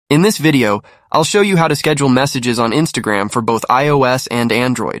In this video, I'll show you how to schedule messages on Instagram for both iOS and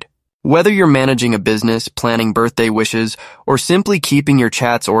Android. Whether you're managing a business, planning birthday wishes, or simply keeping your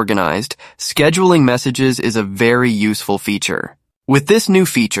chats organized, scheduling messages is a very useful feature. With this new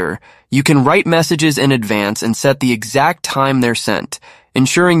feature, you can write messages in advance and set the exact time they're sent,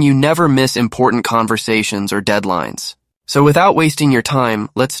 ensuring you never miss important conversations or deadlines. So without wasting your time,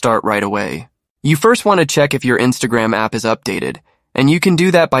 let's start right away. You first want to check if your Instagram app is updated, and you can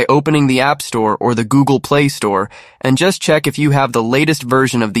do that by opening the App Store or the Google Play Store and just check if you have the latest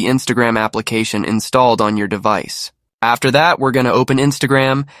version of the Instagram application installed on your device. After that, we're going to open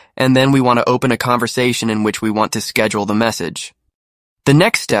Instagram, and then we want to open a conversation in which we want to schedule the message. The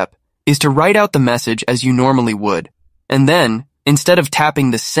next step is to write out the message as you normally would, and then, instead of tapping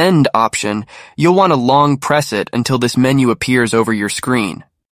the send option, you'll want to long press it until this menu appears over your screen.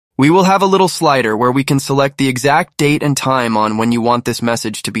 We will have a little slider where we can select the exact date and time on when you want this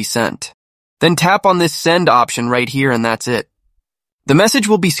message to be sent. Then tap on this send option right here and that's it. The message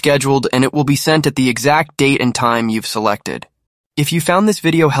will be scheduled and it will be sent at the exact date and time you've selected. If you found this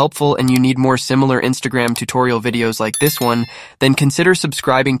video helpful and you need more similar Instagram tutorial videos like this one, then consider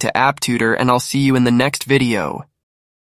subscribing to App Tutor and I'll see you in the next video.